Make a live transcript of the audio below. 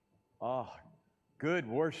Oh, good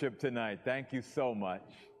worship tonight. Thank you so much.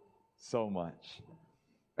 So much.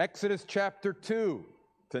 Exodus chapter 2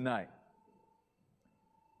 tonight.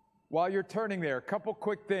 While you're turning there, a couple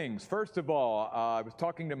quick things. First of all, I was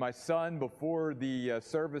talking to my son before the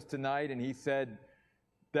service tonight, and he said,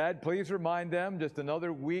 Dad, please remind them just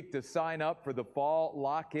another week to sign up for the fall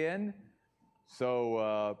lock-in.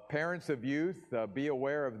 So parents of youth, be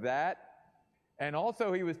aware of that. And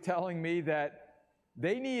also he was telling me that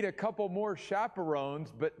they need a couple more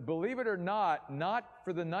chaperones, but believe it or not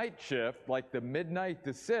for the night shift, like the midnight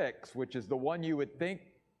to 6, which is the one you would think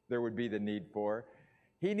there would be the need for.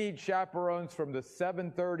 He needs chaperones from the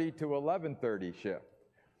 7:30 to 11:30 shift.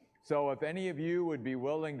 So if any of you would be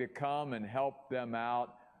willing to come and help them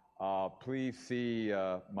out, please see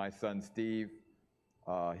my son Steve.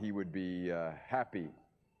 He would be happy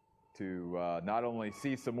to not only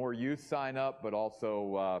see some more youth sign up, but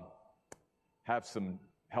also have some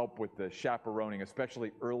help with the chaperoning,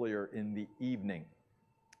 especially earlier in the evening.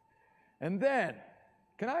 And then,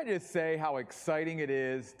 can I just say how exciting it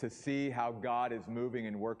is to see how God is moving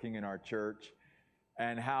and working in our church,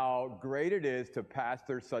 and how great it is to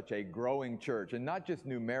pastor such a growing church, and not just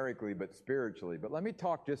numerically, but spiritually. But let me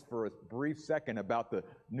talk just for a brief second about the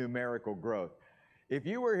numerical growth. If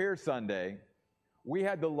you were here Sunday, we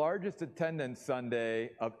had the largest attendance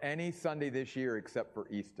Sunday of any Sunday this year except for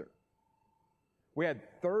Easter. We had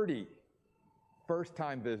 30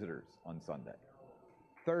 first-time visitors on Sunday.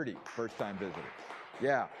 30 first-time visitors.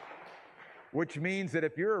 Yeah. Which means that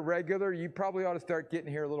if you're a regular, you probably ought to start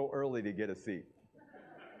getting here a little early to get a seat.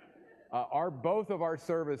 Both of our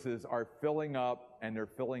services are filling up, and they're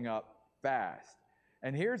filling up fast.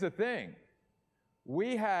 And here's the thing.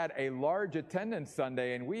 We had a large attendance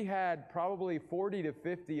Sunday, and we had probably 40 to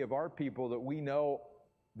 50 of our people that we know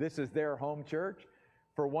this is their home church,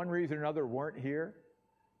 for one reason or another, weren't here.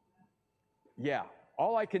 Yeah,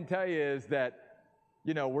 all I can tell you is that,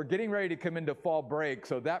 we're getting ready to come into fall break,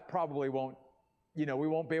 so that probably won't, we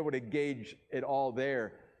won't be able to gauge it all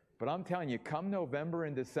there. But I'm telling you, come November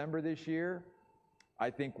and December this year, I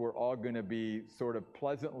think we're all going to be sort of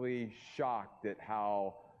pleasantly shocked at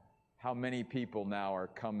how many people now are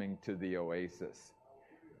coming to the Oasis.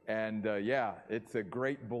 And it's a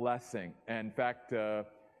great blessing. And in fact,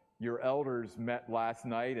 your elders met last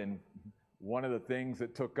night, and one of the things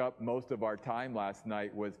that took up most of our time last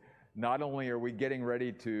night was not only are we getting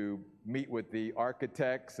ready to meet with the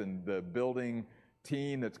architects and the building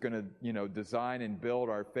team that's going to, design and build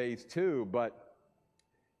our phase 2, but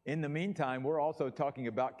in the meantime, we're also talking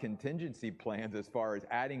about contingency plans as far as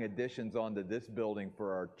adding additions onto this building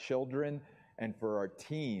for our children and for our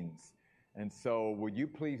teens. And so would you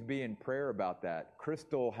please be in prayer about that?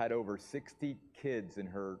 Crystal had over 60 kids in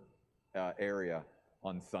her area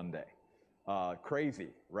on Sunday. Crazy,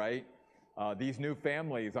 right? These new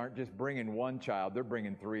families aren't just bringing one child, they're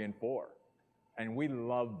bringing 3 and 4. And we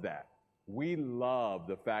love that. We love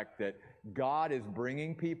the fact that God is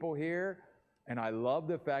bringing people here, and I love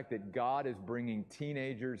the fact that God is bringing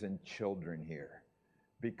teenagers and children here,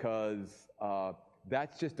 because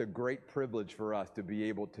that's just a great privilege for us to be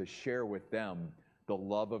able to share with them the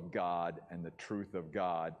love of God and the truth of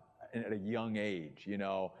God at a young age.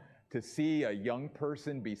 To see a young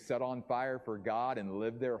person be set on fire for God and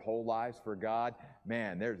live their whole lives for God,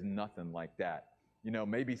 man, there's nothing like that.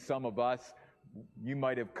 Maybe some of us, you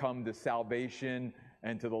might have come to salvation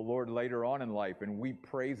and to the Lord later on in life, and we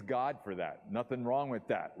praise God for that. Nothing wrong with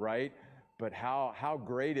that, right? But how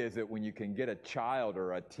great is it when you can get a child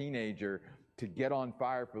or a teenager to get on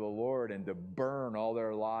fire for the Lord and to burn all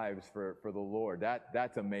their lives for the Lord.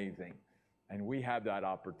 That's amazing. And we have that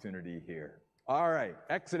opportunity here. All right,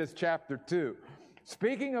 Exodus chapter 2.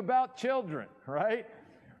 Speaking about children, right?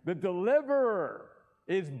 The deliverer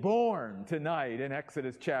is born tonight in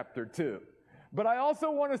Exodus chapter 2. But I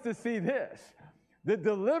also want us to see this. The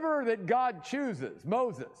deliverer that God chooses,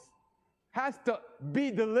 Moses, has to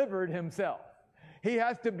be delivered himself. He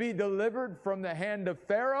has to be delivered from the hand of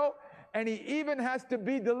Pharaoh, and he even has to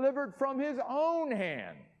be delivered from his own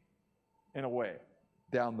hand, in a way,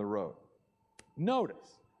 down the road.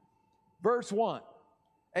 Notice, verse 1,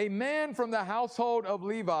 a man from the household of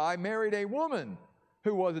Levi married a woman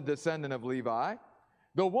who was a descendant of Levi.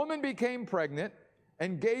 The woman became pregnant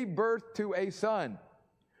and gave birth to a son.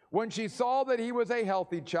 When she saw that he was a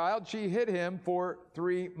healthy child, she hid him for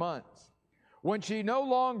 3 months. When she no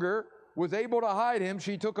longer was able to hide him,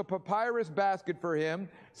 she took a papyrus basket for him,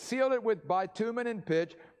 sealed it with bitumen and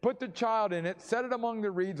pitch, put the child in it, set it among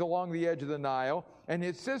the reeds along the edge of the Nile, and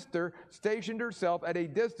his sister stationed herself at a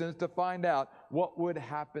distance to find out what would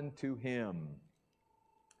happen to him.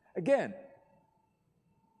 Again,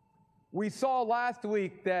 We saw last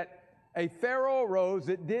week that a Pharaoh arose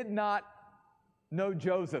that did not know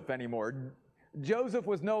Joseph anymore. Joseph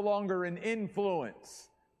was no longer an influence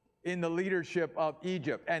in the leadership of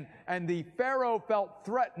Egypt. And the Pharaoh felt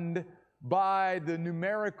threatened by the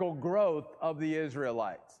numerical growth of the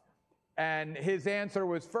Israelites. And his answer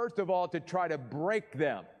was, first of all, to try to break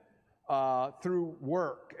them through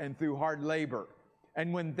work and through hard labor.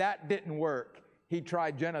 And when that didn't work, he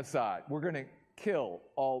tried genocide. We're going to kill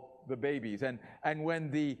all the babies. And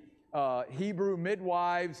when the Hebrew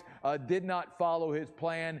midwives did not follow his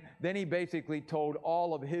plan, then he basically told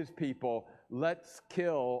all of his people, let's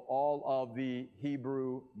kill all of the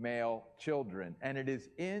Hebrew male children. And it is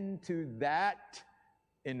into that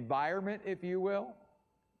environment, if you will,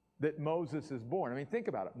 that Moses is born. I mean, think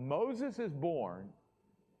about it. Moses is born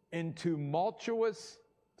in tumultuous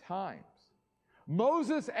times.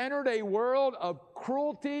 Moses entered a world of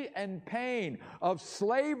cruelty and pain, of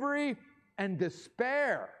slavery and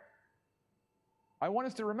despair. I want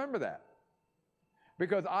us to remember that.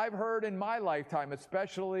 Because I've heard in my lifetime,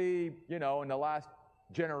 especially, in the last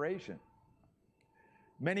generation,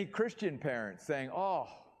 many Christian parents saying, oh,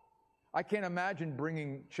 I can't imagine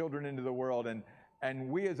bringing children into the world. And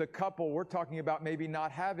we as a couple, we're talking about maybe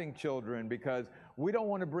not having children because we don't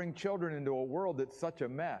want to bring children into a world that's such a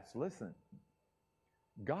mess. Listen,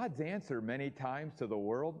 God's answer many times to the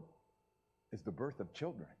world is the birth of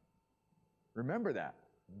children. Remember that.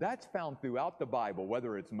 That's found throughout the Bible,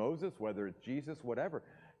 whether it's Moses, whether it's Jesus, whatever.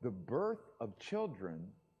 The birth of children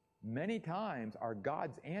many times are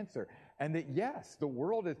God's answer. And that, yes, the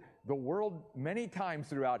world many times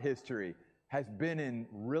throughout history has been in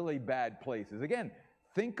really bad places. Again,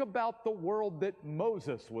 think about the world that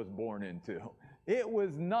Moses was born into. It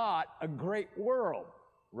was not a great world,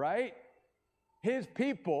 right? His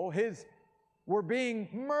people were being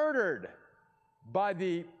murdered by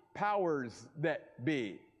the powers that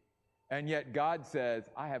be. And yet God says,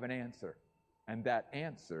 I have an answer. And that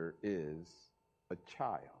answer is a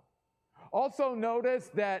child. Also notice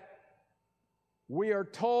that we are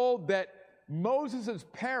told that Moses'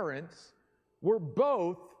 parents were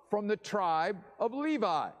both from the tribe of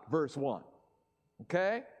Levi, verse 1.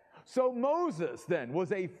 Okay? So Moses then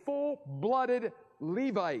was a full-blooded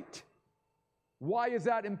Levite. Why is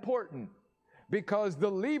that important? Because the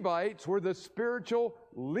Levites were the spiritual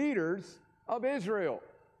leaders of Israel.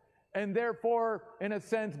 And therefore, in a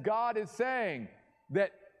sense, God is saying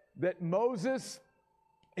that Moses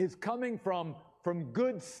is coming from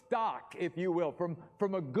good stock, if you will,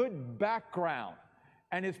 from a good background.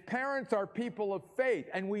 And his parents are people of faith.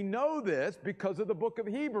 And we know this because of the book of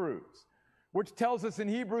Hebrews, which tells us in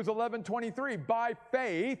Hebrews 11:23, by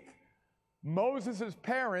faith, Moses'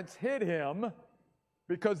 parents hid him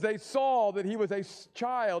because they saw that he was a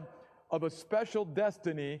child of a special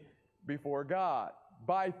destiny before God.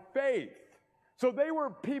 By faith. So they were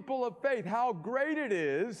people of faith. How great it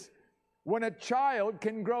is when a child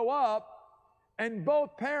can grow up and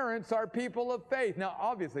both parents are people of faith. Now,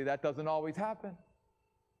 obviously, that doesn't always happen.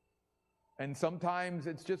 And sometimes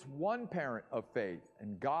it's just one parent of faith,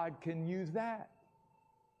 and God can use that.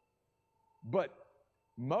 But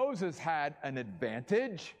Moses had an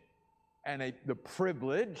advantage and the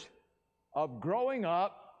privilege of growing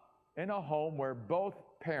up in a home where both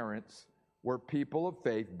parents were people of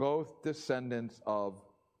faith, both descendants of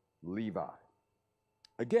Levi.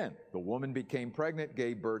 Again, the woman became pregnant,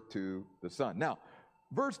 gave birth to the son. Now,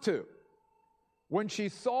 verse 2. When she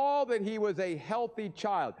saw that he was a healthy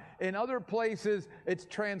child. In other places, it's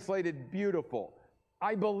translated beautiful.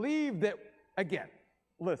 I believe that, again,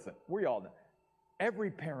 listen, we all know,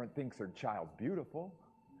 every parent thinks their child's beautiful.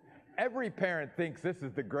 Every parent thinks this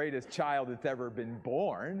is the greatest child that's ever been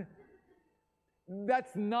born.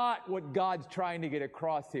 That's not what God's trying to get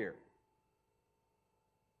across here.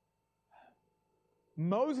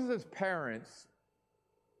 Moses' parents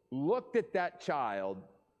looked at that child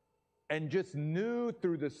and just knew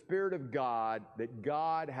through the Spirit of God that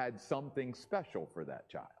God had something special for that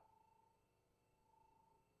child.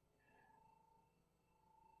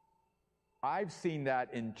 I've seen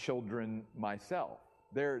that in children myself.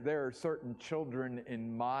 There are certain children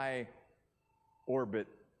in my orbit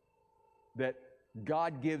that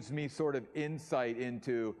God gives me sort of insight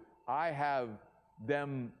into. I have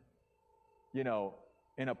them,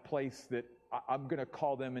 in a place that I'm going to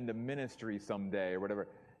call them into ministry someday or whatever.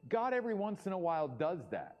 God every once in a while does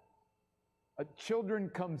that. A children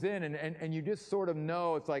comes in and you just sort of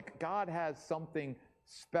know it's like God has something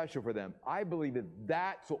special for them. I believe that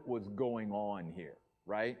that's what was going on here,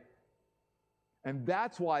 right? And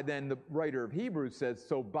that's why then the writer of Hebrews says,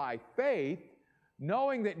 so by faith,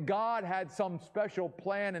 knowing that God had some special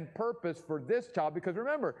plan and purpose for this child. Because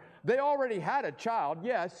remember, they already had a child.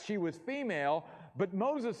 Yes, she was female, but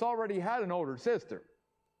Moses already had an older sister,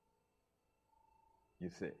 you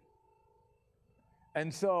see.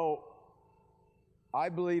 And so I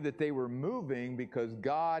believe that they were moving because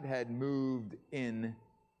God had moved in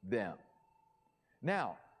them.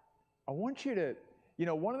 Now, I want you to,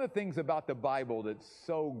 one of the things about the Bible that's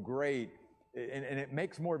so great, and it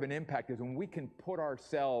makes more of an impact, is when we can put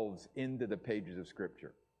ourselves into the pages of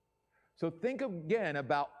Scripture. So think again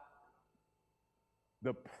about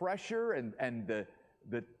the pressure and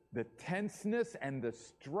the tenseness and the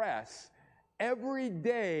stress every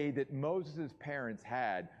day that Moses' parents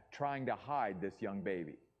had trying to hide this young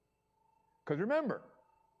baby. Because remember,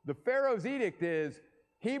 the Pharaoh's edict is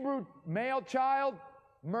Hebrew male child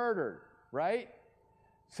murdered, right?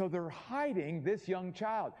 So they're hiding this young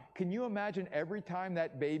child. Can you imagine every time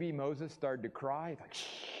that baby Moses started to cry? It's like,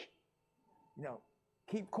 shh,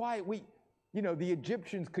 keep quiet. The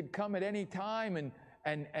Egyptians could come at any time,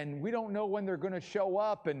 and we don't know when they're going to show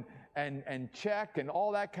up and check and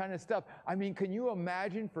all that kind of stuff. I mean, can you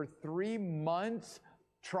imagine for 3 months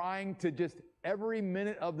trying to just every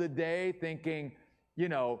minute of the day thinking,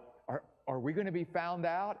 are we going to be found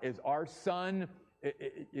out? Is our son,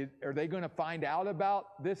 are they going to find out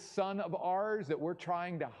about this son of ours that we're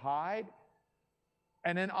trying to hide?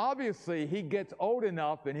 And then obviously he gets old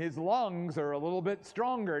enough and his lungs are a little bit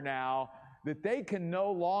stronger now that they can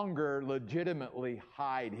no longer legitimately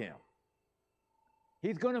hide him.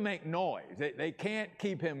 He's going to make noise. They can't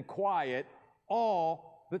keep him quiet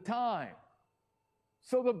all the time.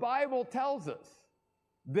 So the Bible tells us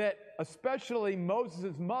that especially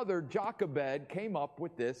Moses' mother, Jochebed, came up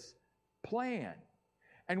with this plan.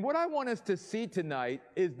 And what I want us to see tonight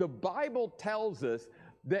is the Bible tells us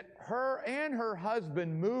that her and her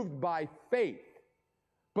husband moved by faith.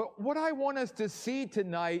 But what I want us to see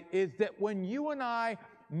tonight is that when you and I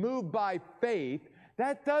move by faith,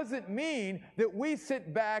 that doesn't mean that we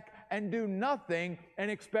sit back and do nothing and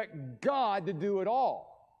expect God to do it all.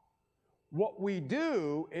 What we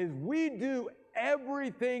do is we do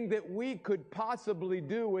everything that we could possibly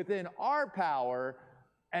do within our power,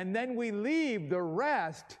 and then we leave the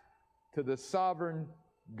rest to the sovereign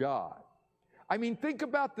God. I mean, think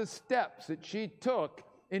about the steps that she took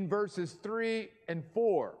in verses 3 and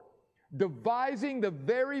 4, devising the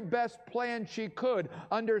very best plan she could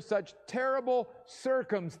under such terrible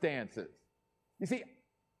circumstances. You see,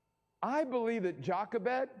 I believe that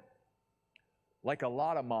Jochebed, like a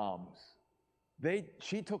lot of moms,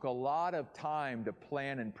 she took a lot of time to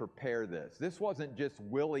plan and prepare this. This wasn't just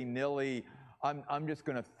willy-nilly, I'm just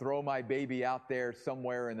going to throw my baby out there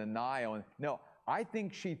somewhere in the Nile. No, I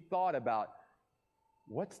think she thought about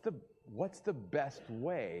what's the best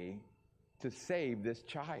way to save this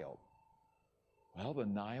child? Well, the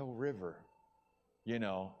Nile River.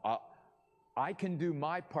 I can do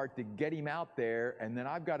my part to get him out there, and then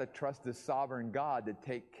I've got to trust the sovereign God to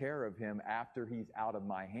take care of him after he's out of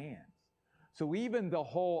my hands. So even the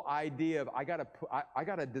whole idea of I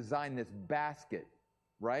got to design this basket,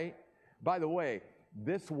 right? By the way,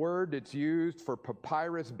 this word that's used for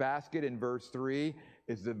papyrus basket in verse 3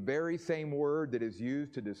 is the very same word that is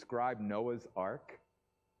used to describe Noah's Ark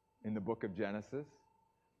in the book of Genesis,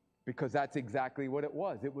 because that's exactly what it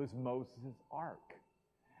was. It was Moses' Ark.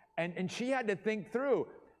 And she had to think through,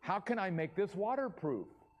 how can I make this waterproof?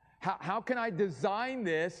 How can I design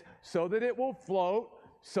this so that it will float,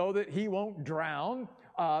 so that he won't drown?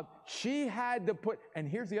 She had to put, and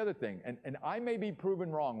here's the other thing, and I may be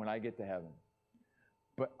proven wrong when I get to heaven,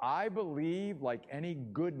 but I believe, like any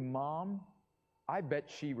good mom, I bet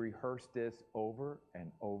she rehearsed this over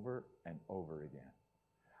and over and over again.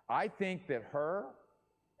 I think that her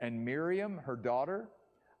and Miriam, her daughter,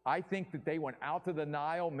 I think that they went out to the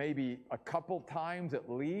Nile maybe a couple times at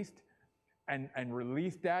least and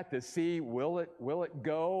released that to see, will it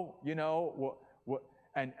go,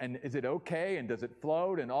 and is it okay, and does it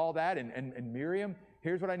float, and all that, and Miriam,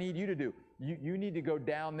 here's what I need you to do. You need to go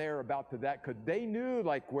down there about to that, because they knew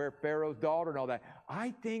like where Pharaoh's daughter and all that.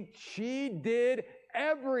 I think she did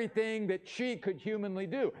everything that she could humanly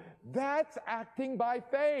do. That's acting by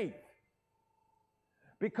faith.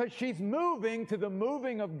 Because she's moving to the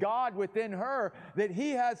moving of God within her, that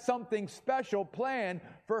he has something special planned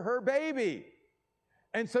for her baby.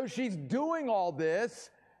 And so she's doing all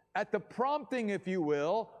this at the prompting, if you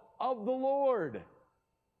will, of the Lord.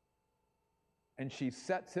 And she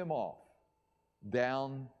sets him off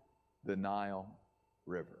down the Nile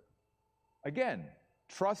River. Again,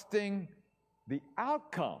 trusting the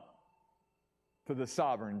outcome to the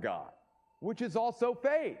sovereign God, which is also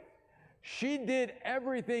faith. She did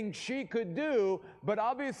everything she could do, but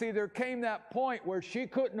obviously there came that point where she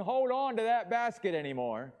couldn't hold on to that basket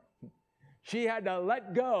anymore. She had to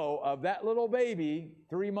let go of that little baby,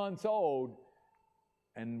 3 months old,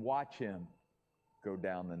 and watch him go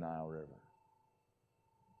down the Nile River.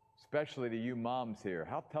 Especially to you moms here,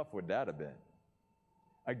 how tough would that have been?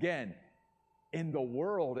 Again, in the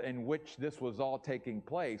world in which this was all taking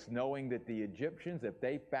place, knowing that the Egyptians, if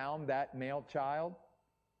they found that male child,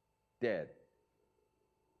 dead.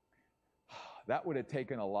 That would have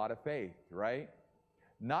taken a lot of faith, right?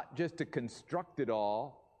 Not just to construct it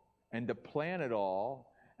all and to plan it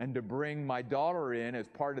all and to bring my daughter in as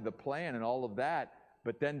part of the plan and all of that,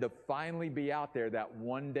 but then to finally be out there that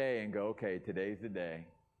one day and go, okay, today's the day.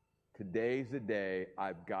 Today's the day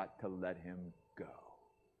I've got to let him go.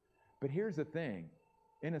 But here's the thing.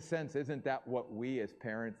 In a sense, isn't that what we as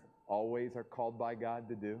parents always are called by God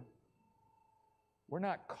to do? We're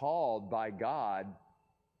not called by God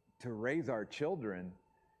to raise our children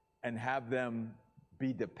and have them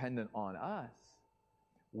be dependent on us.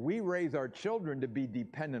 We raise our children to be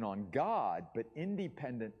dependent on God, but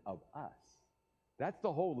independent of us. That's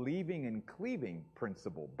the whole leaving and cleaving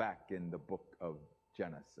principle back in the book of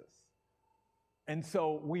Genesis. And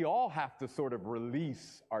so we all have to sort of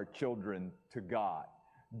release our children to God.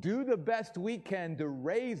 Do the best we can to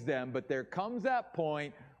raise them, but there comes that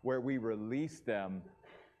point where we release them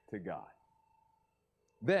to God.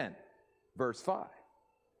 Then, verse 5,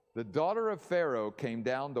 the daughter of Pharaoh came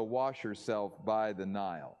down to wash herself by the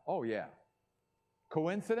Nile. Oh yeah.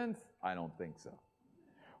 Coincidence? I don't think so.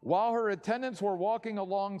 While her attendants were walking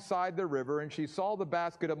alongside the river and she saw the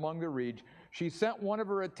basket among the reeds, she sent one of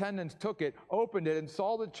her attendants, took it, opened it, and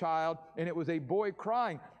saw the child, and it was a boy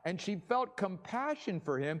crying. And she felt compassion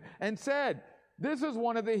for him and said, "This is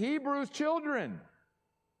one of the Hebrews' children."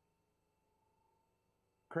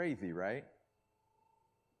 Crazy, right?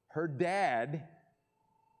 Her dad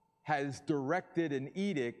has directed an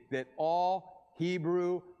edict that all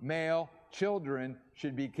Hebrew male children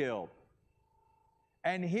should be killed.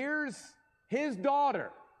 And here's his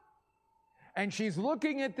daughter. And she's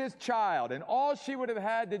looking at this child, and all she would have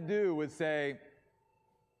had to do was say,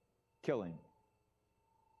 kill him.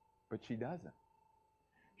 But she doesn't.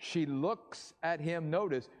 She looks at him,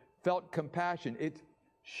 notice, felt compassion.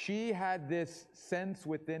 She had this sense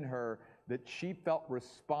within her that she felt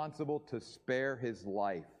responsible to spare his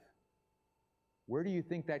life. Where do you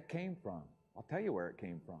think that came from? I'll tell you where it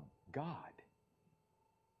came from. God.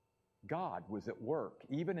 God was at work,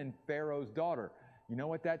 even in Pharaoh's daughter. You know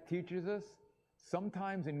what that teaches us?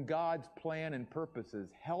 Sometimes in God's plan and purposes,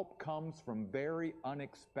 help comes from very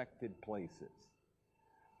unexpected places.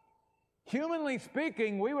 Humanly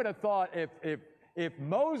speaking, we would have thought if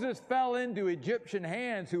Moses fell into Egyptian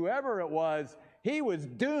hands, whoever it was, he was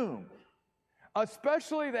doomed.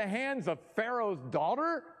 Especially the hands of Pharaoh's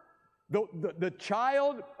daughter, the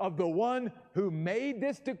child of the one who made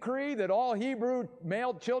this decree that all Hebrew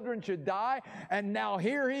male children should die. And now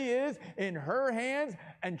here he is in her hands,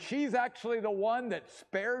 and she's actually the one that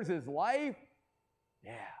spares his life.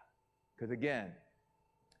 Yeah, because again,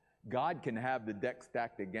 God can have the deck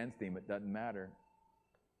stacked against him. It doesn't matter.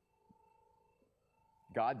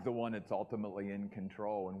 God's the one that's ultimately in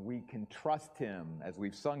control, and we can trust him, as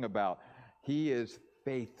we've sung about. He is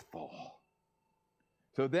faithful.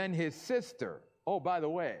 So then his sister, oh, by the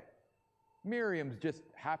way, Miriam just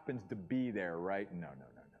happens to be there, right? No.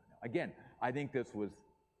 Again, I think this was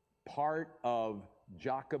part of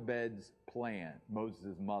Jochebed's plan,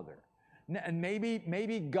 Moses' mother. And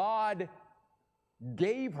maybe God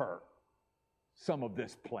gave her some of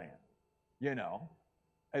this plan,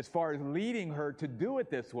 as far as leading her to do it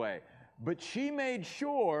this way. But she made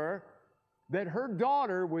sure that her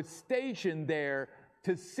daughter was stationed there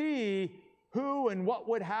to see who and what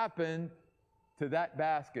would happen to that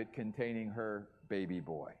basket containing her baby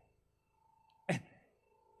boy.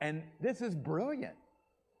 And this is brilliant.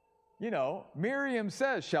 Miriam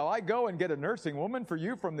says, "Shall I go and get a nursing woman for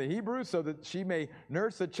you from the Hebrews so that she may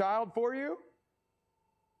nurse a child for you?"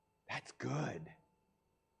 That's good.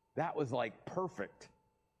 That was like perfect.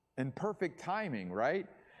 And perfect timing, right?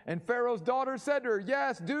 And Pharaoh's daughter said to her,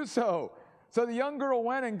 "Yes, do so." So the young girl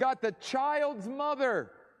went and got the child's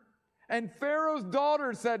mother. And Pharaoh's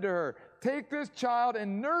daughter said to her, "Take this child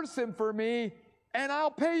and nurse him for me, and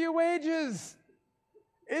I'll pay you wages."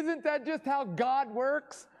 Isn't that just how God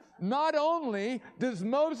works? Not only does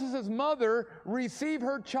Moses' mother receive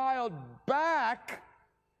her child back,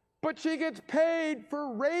 but she gets paid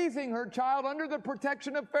for raising her child under the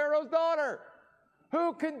protection of Pharaoh's daughter.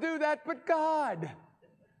 Who can do that but God?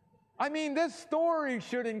 I mean, this story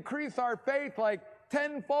should increase our faith like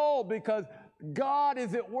tenfold, because God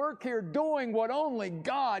is at work here doing what only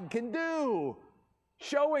God can do,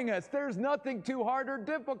 showing us there's nothing too hard or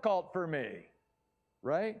difficult for me,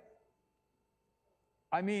 right?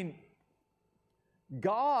 I mean,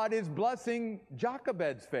 God is blessing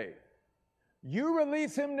Jochebed's faith. You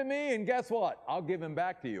release him to me, and guess what? I'll give him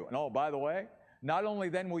back to you. And oh, by the way, not only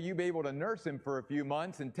then will you be able to nurse him for a few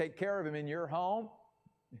months and take care of him in your home,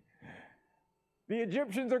 the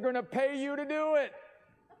Egyptians are going to pay you to do it.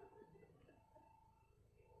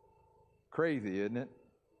 Crazy, isn't it?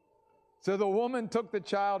 So the woman took the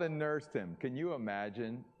child and nursed him. Can you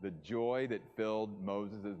imagine the joy that filled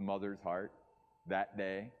Moses' mother's heart that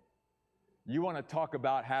day? You want to talk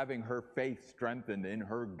about having her faith strengthened in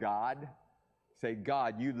her God? Say,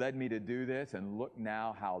 God, you led me to do this, and look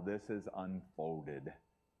now how this has unfolded.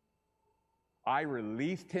 I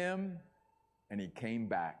released him, and he came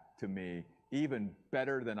back to me even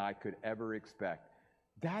better than I could ever expect.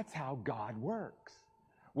 That's how God works.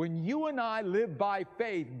 When you and I live by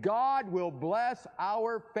faith, God will bless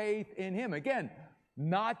our faith in him. Again,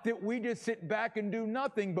 not that we just sit back and do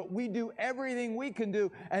nothing, but we do everything we can do,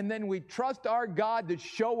 and then we trust our God to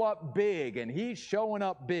show up big, and he's showing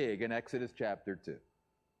up big in Exodus chapter 2.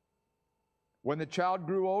 When the child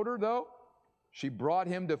grew older, though, she brought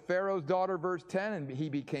him to Pharaoh's daughter, verse 10, and he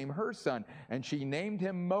became her son, and she named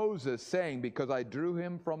him Moses, saying, because I drew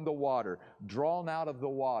him from the water. Drawn out of the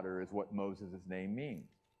water is what Moses' name means.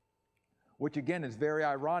 Which again is very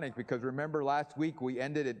ironic, because remember last week we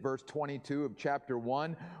ended at verse 22 of chapter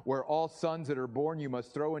 1, where all sons that are born you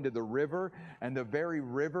must throw into the river, and the very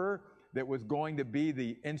river that was going to be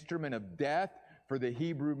the instrument of death for the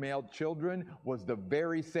Hebrew male children was the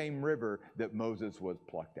very same river that Moses was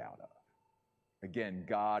plucked out of. Again,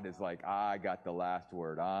 God is like, I got the last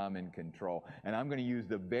word. I'm in control. And I'm going to use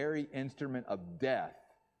the very instrument of death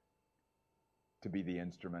to be the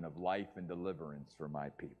instrument of life and deliverance for my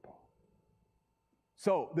people.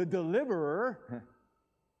 So the deliverer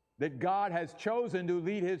that God has chosen to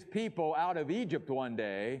lead his people out of Egypt one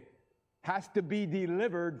day has to be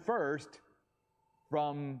delivered first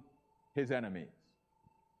from his enemies,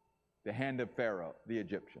 the hand of Pharaoh, the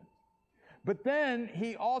Egyptians. But then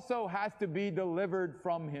he also has to be delivered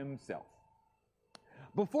from himself.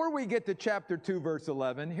 Before we get to chapter 2, verse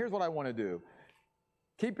 11, here's what I want to do.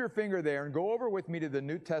 Keep your finger there and go over with me to the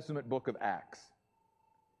New Testament book of Acts.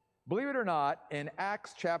 Believe it or not, in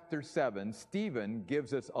Acts chapter 7, Stephen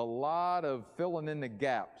gives us a lot of filling in the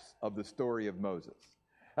gaps of the story of Moses.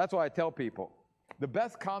 That's why I tell people, the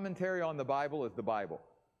best commentary on the Bible is the Bible.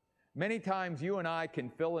 Many times you and I can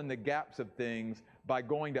fill in the gaps of things by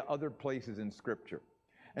going to other places in Scripture.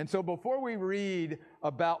 And so before we read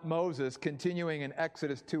about Moses continuing in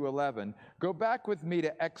Exodus 2:11, go back with me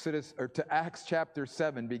to Acts chapter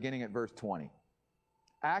 7, beginning at verse 20.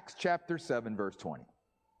 Acts chapter 7, verse 20.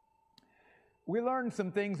 We learned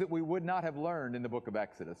some things that we would not have learned in the book of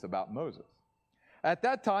Exodus about Moses. At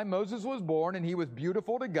that time, Moses was born, and he was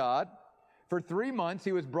beautiful to God. For 3 months,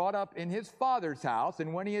 he was brought up in his father's house,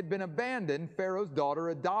 and when he had been abandoned, Pharaoh's daughter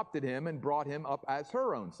adopted him and brought him up as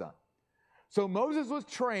her own son. So Moses was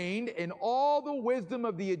trained in all the wisdom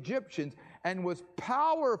of the Egyptians and was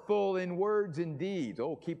powerful in words and deeds.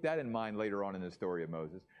 Oh, keep that in mind later on in the story of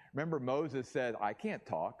Moses. Remember, Moses said, I can't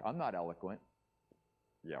talk. I'm not eloquent.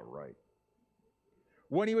 Yeah, right.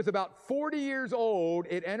 When he was about 40 years old,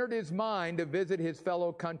 it entered his mind to visit his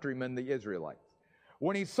fellow countrymen, the Israelites.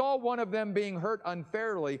 When he saw one of them being hurt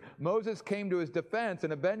unfairly, Moses came to his defense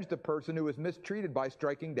and avenged the person who was mistreated by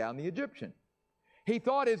striking down the Egyptian. He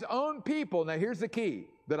thought his own people, now here's the key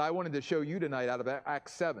that I wanted to show you tonight out of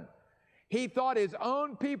Acts 7. He thought his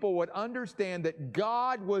own people would understand that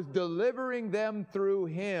God was delivering them through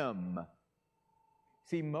him.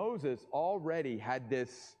 See, Moses already had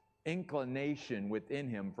this inclination within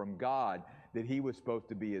him from God that he was supposed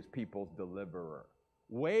to be his people's deliverer,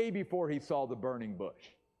 way before he saw the burning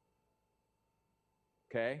bush.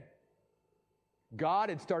 Okay? God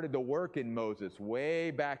had started to work in Moses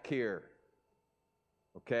way back here.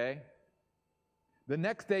 Okay? The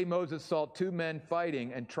next day Moses saw 2 men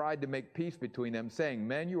fighting and tried to make peace between them, saying,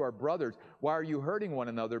 Men, you are brothers. Why are you hurting one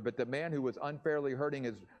another? But the man who was unfairly hurting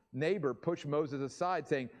his neighbor pushed Moses aside,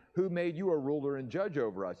 saying, Who made you a ruler and judge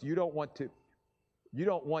over us? You don't want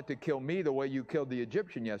to kill me the way you killed the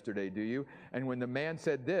Egyptian yesterday, do you? And when the man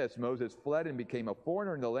said this, Moses fled and became a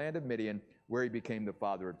foreigner in the land of Midian, where he became the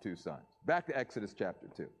father of 2 sons. Back to Exodus chapter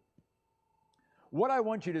 2. What I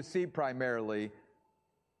want you to see primarily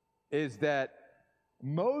is that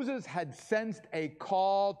Moses had sensed a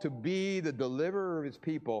call to be the deliverer of his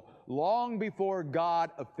people long before God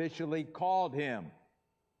officially called him.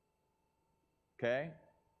 okay?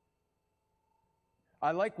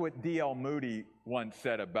 I like what D.L. Moody once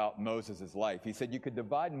said about Moses' life. He said you could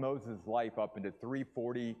divide Moses' life up into 3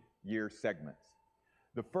 40-year segments.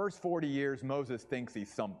 The first 40 years, Moses thinks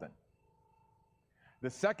he's something. The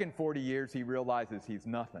second 40 years, he realizes he's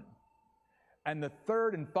nothing. And the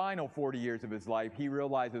third and final 40 years of his life, he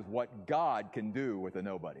realizes what God can do with a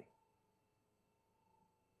nobody.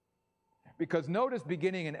 Because notice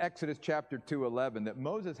beginning in Exodus chapter 2:11 that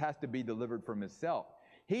Moses has to be delivered from himself.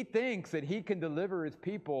 He thinks that he can deliver his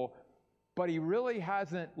people, but he really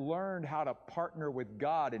hasn't learned how to partner with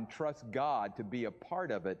God and trust God to be a part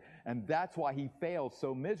of it. And that's why he fails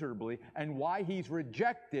so miserably and why he's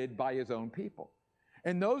rejected by his own people.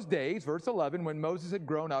 In those days, verse 11, when Moses had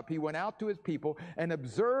grown up, he went out to his people and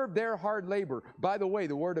observed their hard labor. By the way,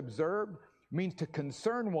 the word observed means to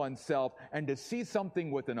concern oneself and to see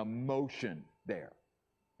something with an emotion there.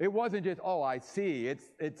 It wasn't just, oh, I see.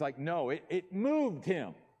 It's like, no, it moved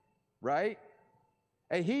him, right?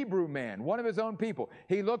 A Hebrew man, one of his own people.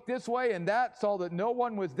 He looked this way and that, saw that no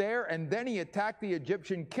one was there, and then he attacked the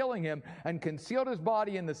Egyptian, killing him, and concealed his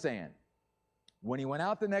body in the sand. When he went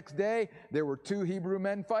out the next day, there were 2 Hebrew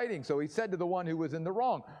men fighting. So he said to the one who was in the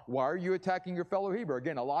wrong, "Why are you attacking your fellow Hebrew?"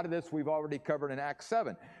 Again, a lot of this we've already covered in Acts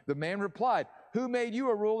 7. The man replied, "Who made you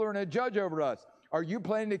a ruler and a judge over us? Are you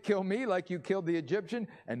planning to kill me like you killed the Egyptian?"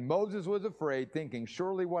 And Moses was afraid, thinking,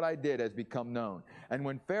 "Surely what I did has become known." And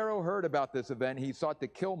when Pharaoh heard about this event, he sought to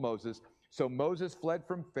kill Moses. So Moses fled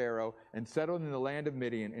from Pharaoh and settled in the land of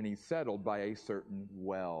Midian, and he settled by a certain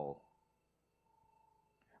well.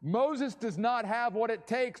 Moses does not have what it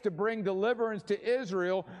takes to bring deliverance to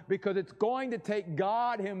Israel because it's going to take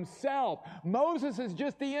God himself. Moses is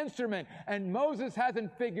just the instrument, and Moses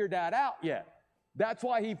hasn't figured that out yet. That's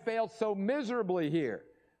why he fails so miserably here.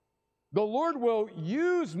 The Lord will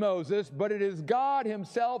use Moses, but it is God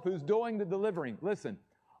himself who's doing the delivering. Listen,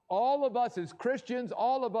 all of us as Christians,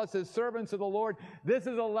 all of us as servants of the Lord, this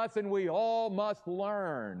is a lesson we all must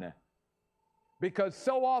learn. Because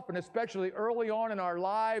so often, especially early on in our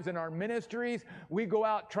lives and our ministries, we go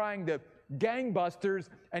out trying to gangbusters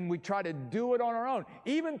and we try to do it on our own.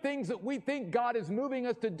 Even things that we think God is moving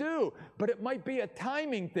us to do, but it might be a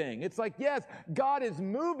timing thing. It's like, yes, God is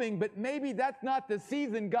moving, but maybe that's not the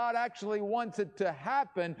season God actually wants it to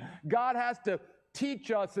happen. God has to teach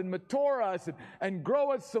us and mature us and grow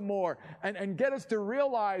us some more and get us to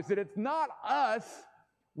realize that it's not us.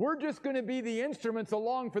 We're just going to be the instruments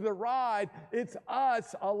along for the ride. It's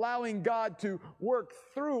us allowing God to work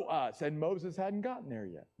through us. And Moses hadn't gotten there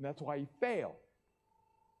yet. And that's why he failed.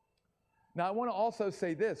 Now, I want to also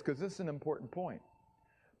say this, because this is an important point.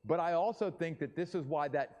 But I also think that this is why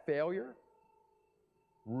that failure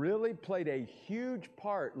really played a huge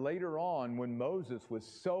part later on when Moses was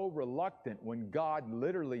so reluctant, when God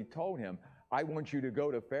literally told him, "I want you to go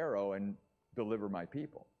to Pharaoh and deliver my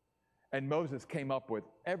people." And Moses came up with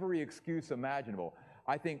every excuse imaginable.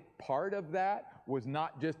 I think part of that was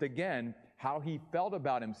not just, again, how he felt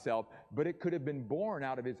about himself, but it could have been born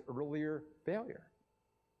out of his earlier failure.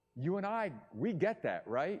 You and I, we get that,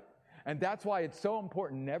 right? And that's why it's so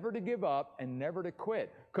important never to give up and never to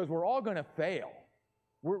quit, because we're all going to fail.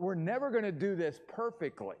 We're never going to do this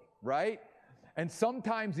perfectly, right? And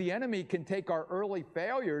sometimes the enemy can take our early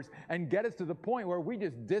failures and get us to the point where we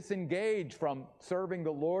just disengage from serving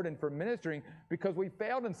the Lord and from ministering because we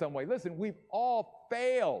failed in some way. Listen, we've all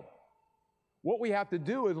failed. What we have to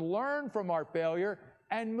do is learn from our failure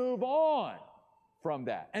and move on from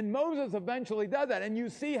that. And Moses eventually does that. And you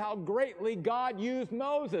see how greatly God used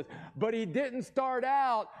Moses. But he didn't start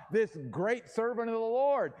out this great servant of the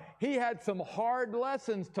Lord. He had some hard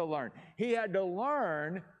lessons to learn. He had to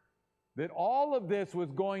learn that all of this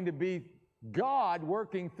was going to be God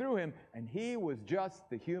working through him, and he was just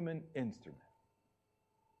the human instrument.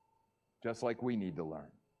 Just like we need to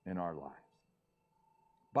learn in our lives.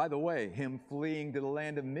 By the way, him fleeing to the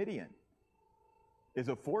land of Midian is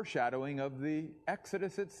a foreshadowing of the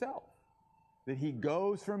Exodus itself. That he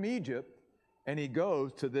goes from Egypt and he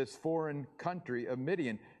goes to this foreign country of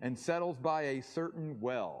Midian and settles by a certain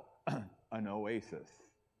well, an oasis,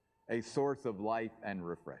 a source of life and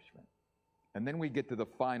refreshment. And then we get to the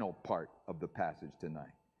final part of the passage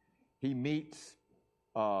tonight. He meets,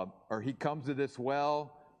 he comes to this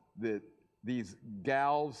well. These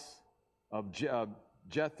gals of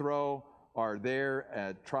Jethro are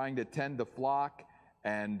there trying to tend the flock,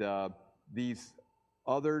 and these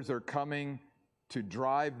others are coming to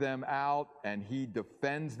drive them out, and he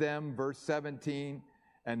defends them, verse 17,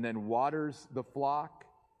 and then waters the flock.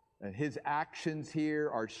 And his actions here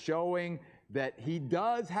are showing that he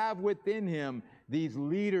does have within him these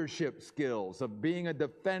leadership skills of being a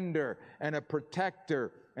defender and a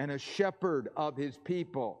protector and a shepherd of his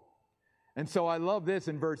people. And so I love this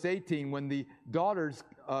in verse 18, when the daughters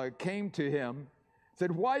came to him,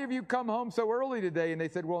 said, "Why have you come home so early today?" And they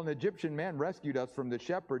said, "Well, an Egyptian man rescued us from the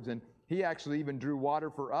shepherds, and he actually even drew water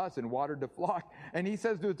for us and watered the flock." And he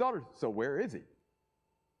says to his daughters, "So where is he?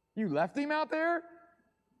 You left him out there?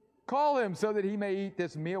 Call him so that he may eat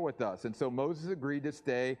this meal with us." And so Moses agreed to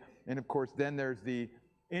stay. And of course, then there's the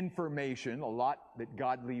information, a lot that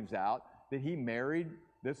God leaves out, that he married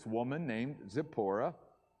this woman named Zipporah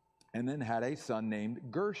and then had a son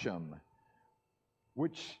named Gershom,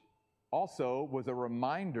 which also was a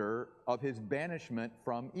reminder of his banishment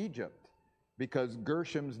from Egypt, because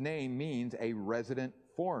Gershom's name means a resident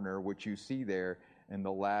foreigner, which you see there in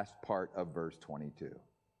the last part of verse 22.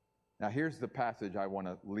 Now, here's the passage I want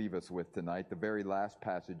to leave us with tonight, the very last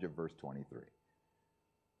passage of verse 23.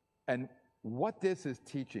 And what this is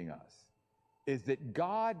teaching us is that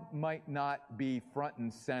God might not be front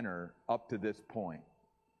and center up to this point,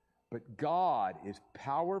 but God is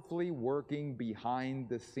powerfully working behind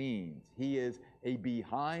the scenes. He is a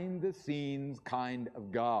behind-the-scenes kind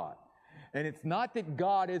of God. And it's not that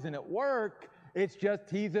God isn't at work, it's just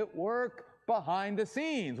he's at work behind the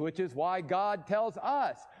scenes, which is why God tells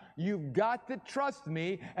us, you've got to trust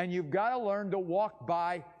me, and you've got to learn to walk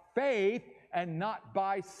by faith and not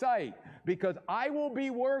by sight, because I will be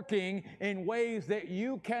working in ways that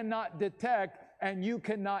you cannot detect and you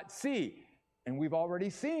cannot see. And we've already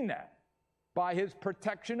seen that by his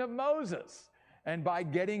protection of Moses and by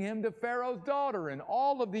getting him to Pharaoh's daughter and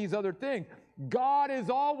all of these other things. God is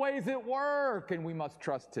always at work, and we must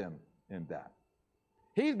trust him in that.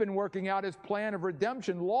 He's been working out his plan of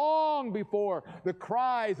redemption long before the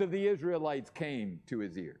cries of the Israelites came to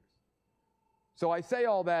his ears. So I say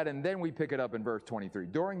all that, and then we pick it up in verse 23.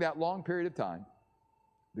 During that long period of time,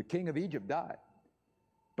 the king of Egypt died,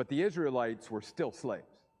 but the Israelites were still slaves,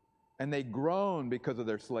 and they groaned because of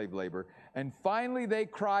their slave labor. And finally they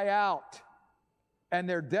cry out, and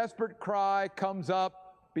their desperate cry comes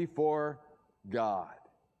up before God.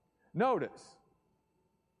 Notice,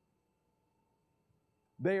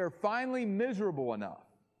 they are finally miserable enough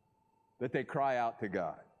that they cry out to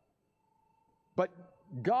God. But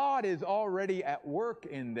God is already at work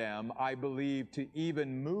in them, I believe, to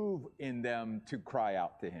even move in them to cry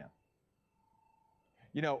out to him.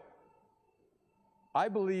 You know, I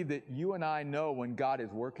believe that you and I know when God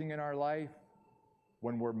is working in our life,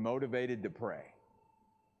 when we're motivated to pray.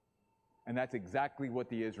 And that's exactly what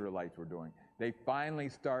the Israelites were doing. They finally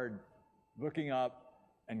started looking up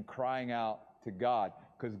and crying out to God,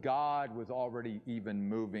 because God was already even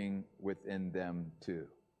moving within them too.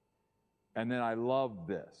 And then I love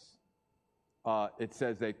this. It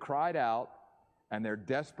says they cried out, and their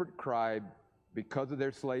desperate cry because of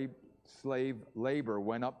their slave labor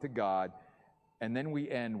went up to God. And then we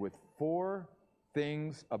end with 4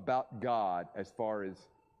 things about God as far as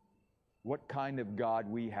what kind of God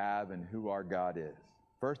we have and who our God is.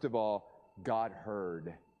 First of all, God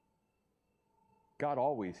heard. God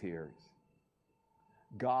always hears.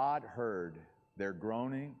 God heard their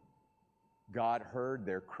groaning. God heard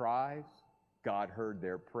their cries. God heard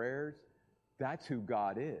their prayers. That's who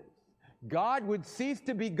God is. God would cease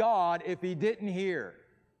to be God if he didn't hear.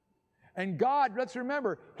 And God, let's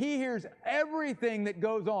remember, he hears everything that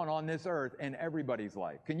goes on this earth and everybody's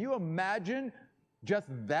life. Can you imagine just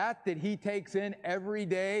that he takes in every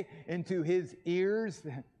day into his ears?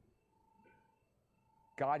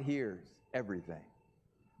 God hears everything.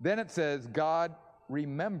 Then it says, God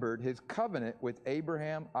remembered his covenant with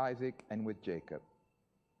Abraham, Isaac, and with Jacob.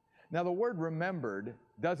 Now, the word remembered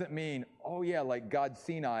doesn't mean, oh yeah, like God's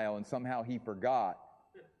senile and somehow he forgot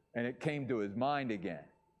and it came to his mind again.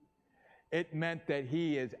 It meant that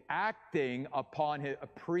he is acting upon a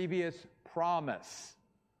previous promise,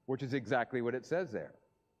 which is exactly what it says there.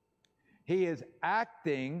 He is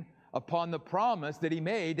acting upon the promise that he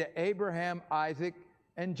made to Abraham, Isaac,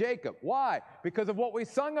 and Jacob. Why? Because of what we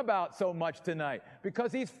sung about so much tonight.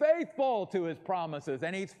 Because he's faithful to his promises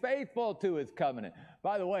and he's faithful to his covenant.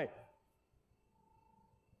 By the way,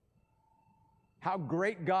 how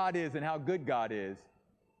great God is and how good God is,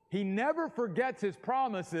 he never forgets his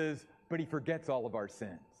promises, but he forgets all of our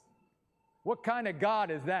sins. What kind of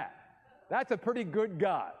God is that? That's a pretty good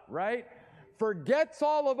God, right? Forgets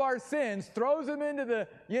all of our sins, throws them into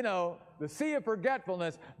the sea of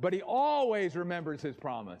forgetfulness, but he always remembers his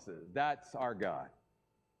promises. That's our God.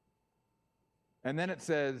 And then it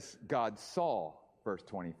says, God saw, verse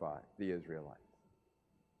 25, the Israelites.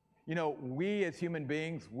 You know, we as human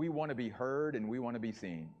beings, we want to be heard and we want to be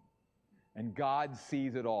seen. And God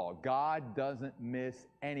sees it all. God doesn't miss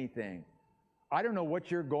anything. I don't know what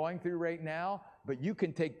you're going through right now, but you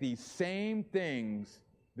can take these same things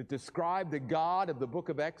that describe the God of the book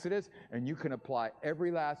of Exodus, and you can apply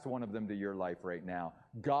every last one of them to your life right now.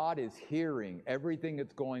 God is hearing everything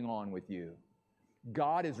that's going on with you.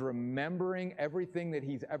 God is remembering everything that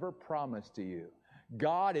He's ever promised to you.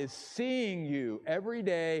 God is seeing you every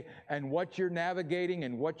day and what you're navigating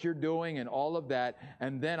and what you're doing and all of that.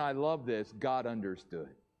 And then I love this, God understood.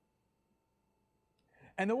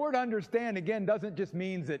 And the word understand, again, doesn't just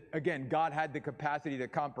mean that, again, God had the capacity to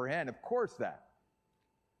comprehend. Of course that.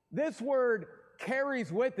 This word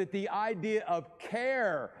carries with it the idea of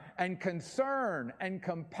care and concern and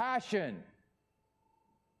compassion.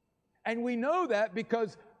 And we know that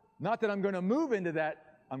because, not that I'm going to move into that,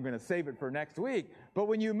 I'm going to save it for next week. But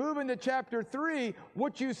when you move into chapter 3,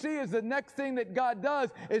 what you see is the next thing that God does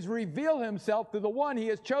is reveal Himself to the one He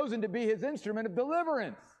has chosen to be His instrument of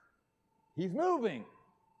deliverance. He's moving.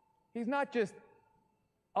 He's not just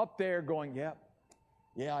up there going,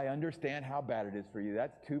 yeah, I understand how bad it is for you.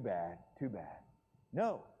 That's too bad, too bad.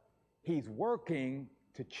 No, He's working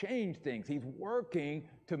to change things. He's working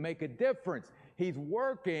to make a difference. He's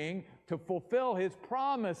working to fulfill His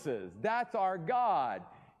promises. That's our God.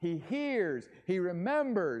 He hears, He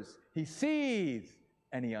remembers, He sees,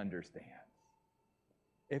 and He understands.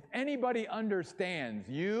 If anybody understands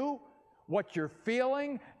you, what you're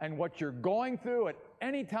feeling, and what you're going through at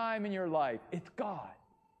any time in your life, it's God.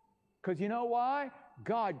 Because you know why?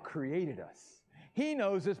 God created us. He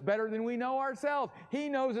knows us better than we know ourselves. He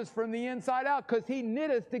knows us from the inside out because He knit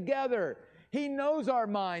us together. He knows our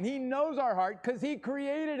mind. He knows our heart because He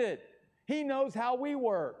created it. He knows how we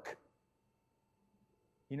work.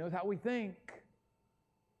 He knows how we think.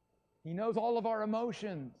 He knows all of our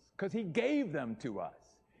emotions because He gave them to us.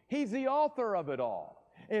 He's the author of it all.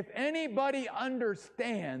 If anybody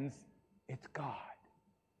understands, it's God.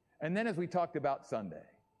 And then as we talked about Sunday,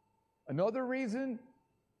 another reason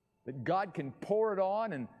that God can pour it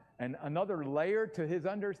on and another layer to His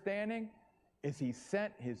understanding is He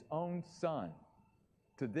sent His own Son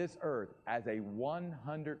to this earth as a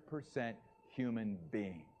 100% human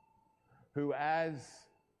being who, as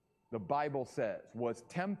the Bible says, was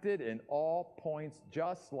tempted in all points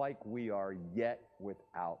just like we are, yet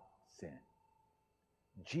without sin.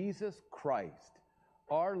 Jesus Christ,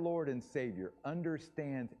 our Lord and Savior,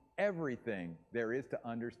 understands everything there is to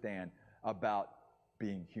understand about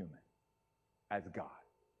being human as God,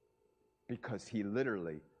 because He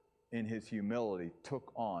literally, in His humility,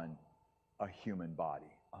 took on a human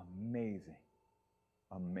body. Amazing,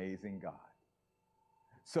 amazing God.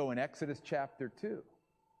 So in Exodus chapter 2,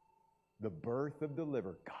 the birth of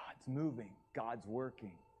deliver, God's moving, God's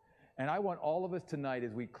working. And I want all of us tonight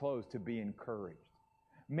as we close to be encouraged.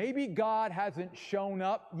 Maybe God hasn't shown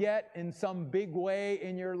up yet in some big way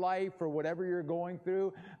in your life or whatever you're going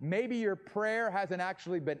through. Maybe your prayer hasn't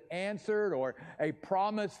actually been answered or a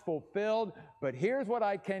promise fulfilled. But here's what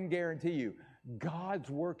I can guarantee you. God's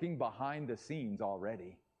working behind the scenes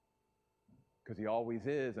already, because He always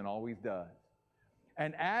is and always does.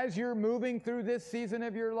 And as you're moving through this season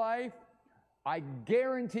of your life, I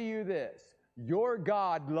guarantee you this. Your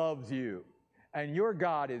God loves you, and your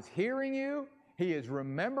God is hearing you. He is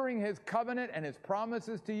remembering His covenant and His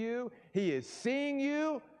promises to you. He is seeing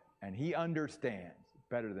you, and He understands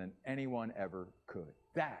better than anyone ever could.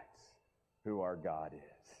 That's who our God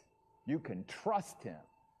is. You can trust Him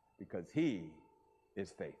because He is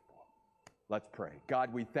faithful. Let's pray.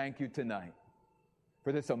 God, we thank You tonight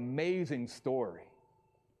for this amazing story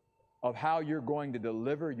of how You're going to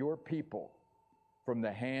deliver Your people from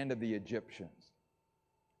the hand of the Egyptians.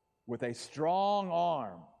 With a strong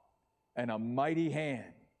arm and a mighty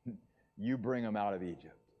hand, You bring them out of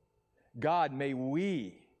Egypt. God, may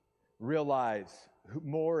we realize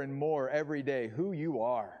more and more every day who You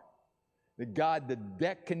are. That God, the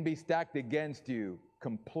deck can be stacked against You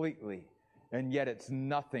completely, and yet it's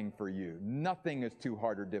nothing for You. Nothing is too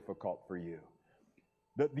hard or difficult for You.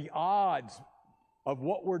 The odds of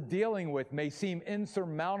what we're dealing with may seem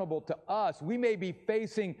insurmountable to us. We may be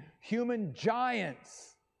facing human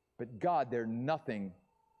giants, but God, they're nothing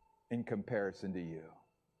in comparison to You.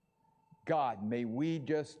 God, may we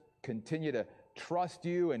just continue to trust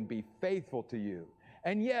You and be faithful to You.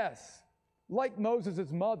 And yes, like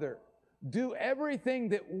Moses' mother, do everything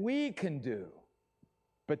that we can do,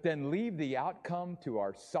 but then leave the outcome to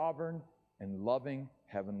our sovereign and loving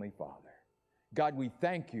Heavenly Father. God, we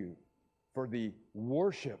thank You for the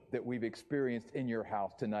worship that we've experienced in Your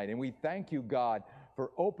house tonight. And we thank You, God,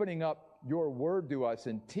 for opening up Your word to us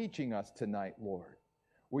and teaching us tonight, Lord.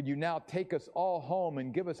 would you now take us all home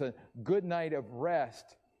and give us a good night of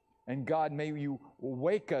rest? And God, may you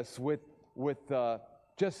wake us with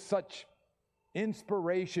just such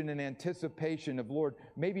inspiration and anticipation of, Lord,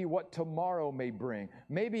 maybe what tomorrow may bring.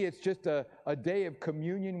 Maybe it's just a day of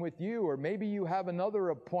communion with you, or maybe you have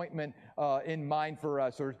another appointment in mind for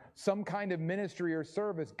us, or some kind of ministry or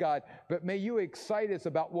service, God. But may you excite us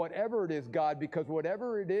about whatever it is, God, because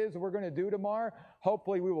whatever it is we're going to do tomorrow,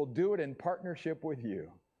 hopefully we will do it in partnership with you.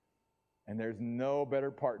 And there's no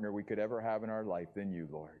better partner we could ever have in our life than you,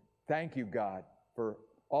 Lord. Thank you, God, for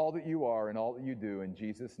all that you are and all that you do. In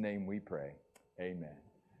Jesus' name we pray. Amen.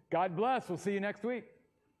 God bless. We'll see you next week.